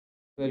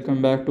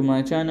Welcome back to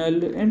my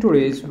channel. In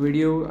today's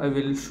video I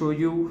will show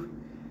you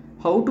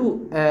how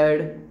to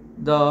add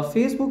the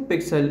Facebook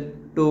pixel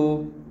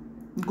to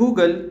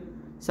Google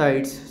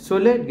Sites. So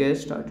let's get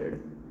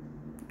started.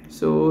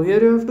 So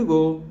here you have to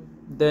go,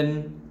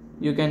 then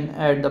you can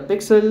add the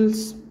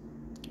pixels,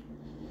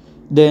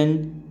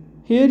 then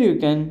here you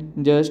can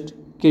just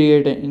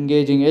create an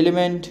engaging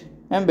element,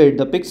 embed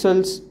the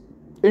pixels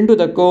into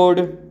the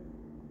code,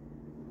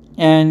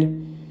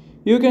 and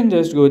you can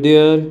just go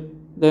there.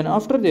 Then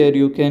after there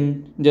you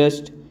can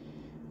just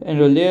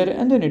enroll there,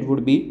 and then it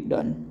would be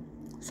done.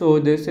 So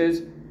this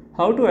is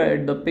how to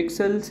add the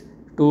pixels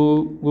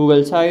to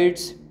Google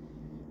Sites.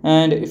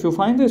 And if you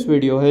find this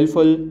video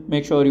helpful,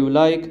 make sure you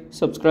like,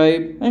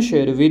 subscribe and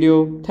share the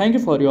video. Thank you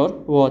for your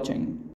watching.